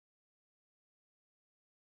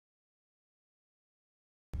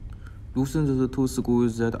Loosen the two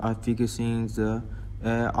screws that are fixing the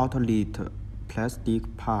air outlet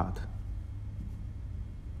plastic part.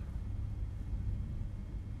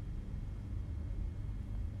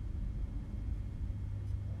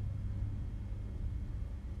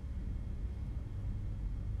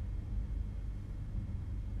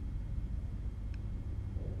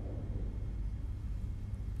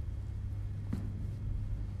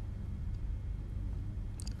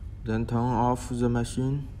 Then turn off the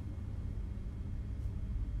machine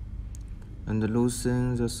and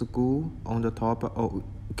loosen the screw on the top of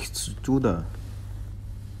extruder.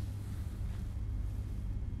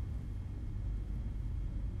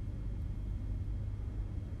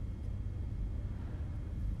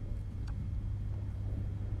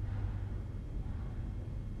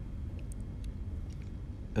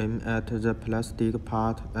 Aim at the plastic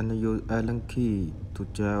part and use Allen key to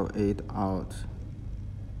gel it out.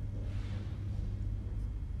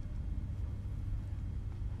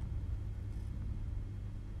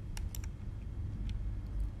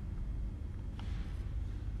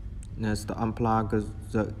 Next, unplug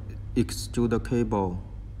the extruder cable.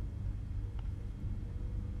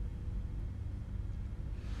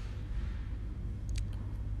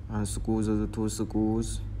 Unscrew the two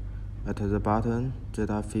screws at the bottom that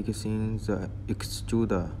are fixing the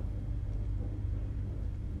extruder.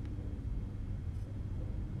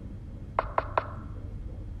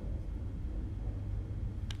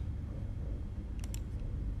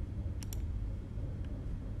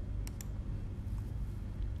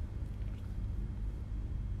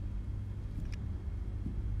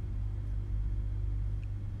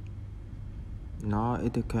 Now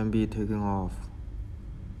it can be taken off.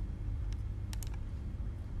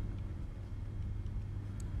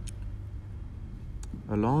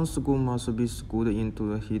 A long screw must be screwed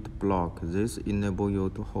into the heat block. This enables you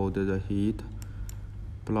to hold the heat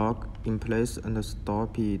block in place and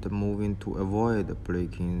stop it moving to avoid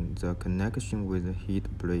breaking the connection with the heat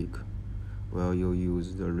break while you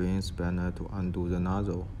use the ring spanner to undo the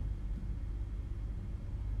nozzle.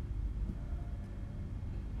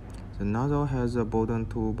 The nozzle has a bottom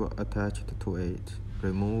tube attached to it.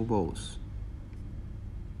 Remove both.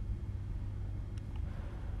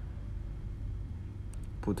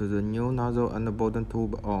 Put the new nozzle and the bottom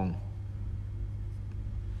tube on.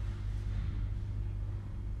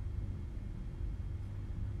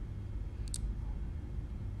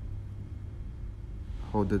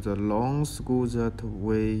 Hold the long screw that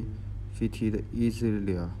way fitted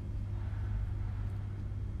easily.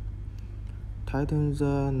 Tighten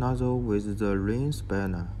the nozzle with the ring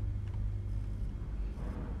spanner.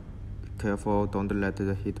 Be careful, don't let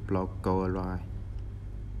the heat block go awry.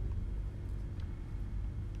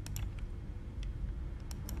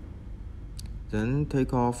 Then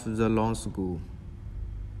take off the long screw.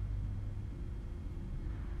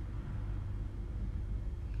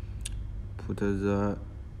 Put the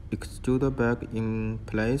extruder back in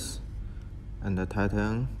place and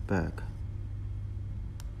tighten back.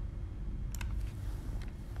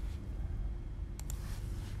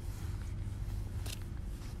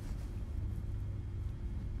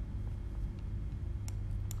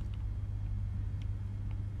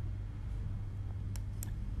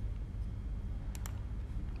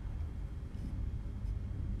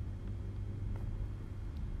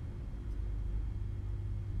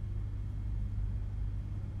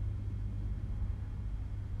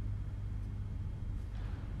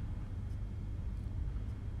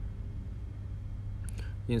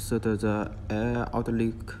 Insert the air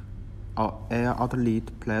outlet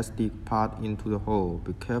plastic part into the hole.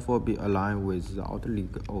 Be careful, be aligned with the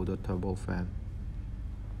outlet of the turbofan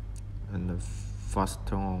and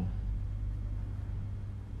fasten on.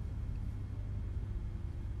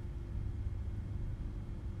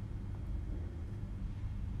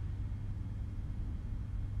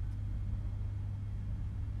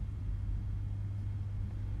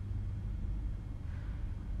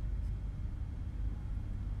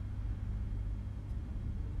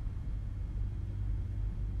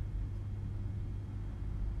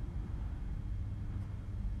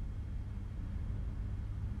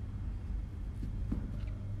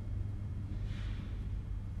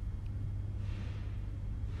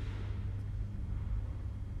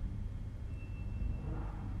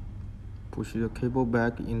 Push the cable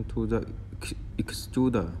back into the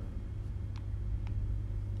extruder.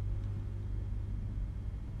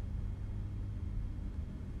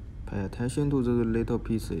 Pay attention to the little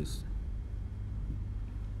pieces.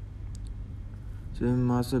 They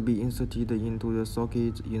must be inserted into the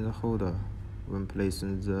socket in the holder when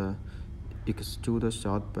placing the extruder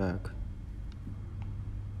shot back.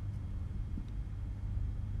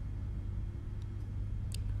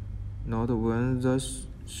 Note when the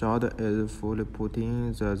solder is fully put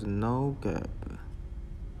in, there's no gap.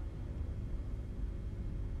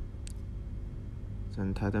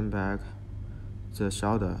 Then tighten back the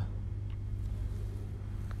solder.